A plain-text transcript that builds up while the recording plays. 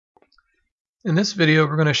In this video,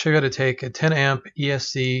 we're going to show you how to take a 10 amp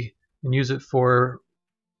ESC and use it for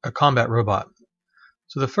a combat robot.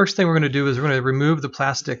 So the first thing we're going to do is we're going to remove the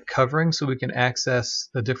plastic covering so we can access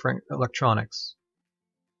the different electronics.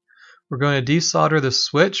 We're going to desolder the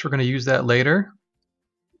switch. We're going to use that later.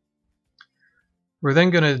 We're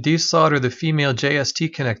then going to desolder the female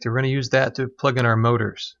JST connector. We're going to use that to plug in our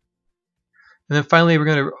motors. And then finally, we're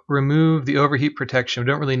going to remove the overheat protection. We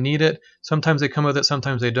don't really need it. Sometimes they come with it,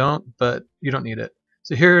 sometimes they don't, but you don't need it.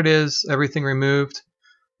 So here it is, everything removed.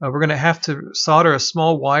 We're going to have to solder a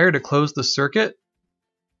small wire to close the circuit.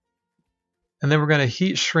 And then we're going to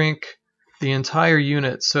heat shrink the entire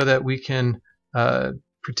unit so that we can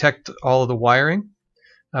protect all of the wiring.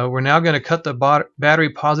 We're now going to cut the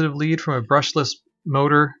battery positive lead from a brushless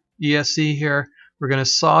motor ESC here. We're going to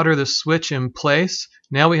solder the switch in place.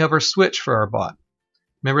 Now we have our switch for our bot.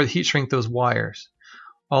 Remember to heat shrink those wires.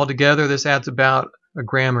 Altogether, this adds about a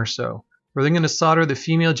gram or so. We're then going to solder the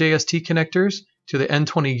female JST connectors to the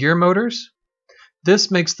N20 Gear Motors.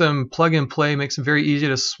 This makes them plug and play, makes them very easy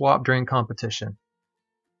to swap during competition.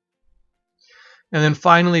 And then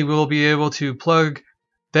finally, we'll be able to plug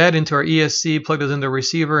that into our ESC, plug those into the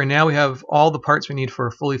receiver, and now we have all the parts we need for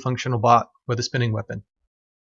a fully functional bot with a spinning weapon.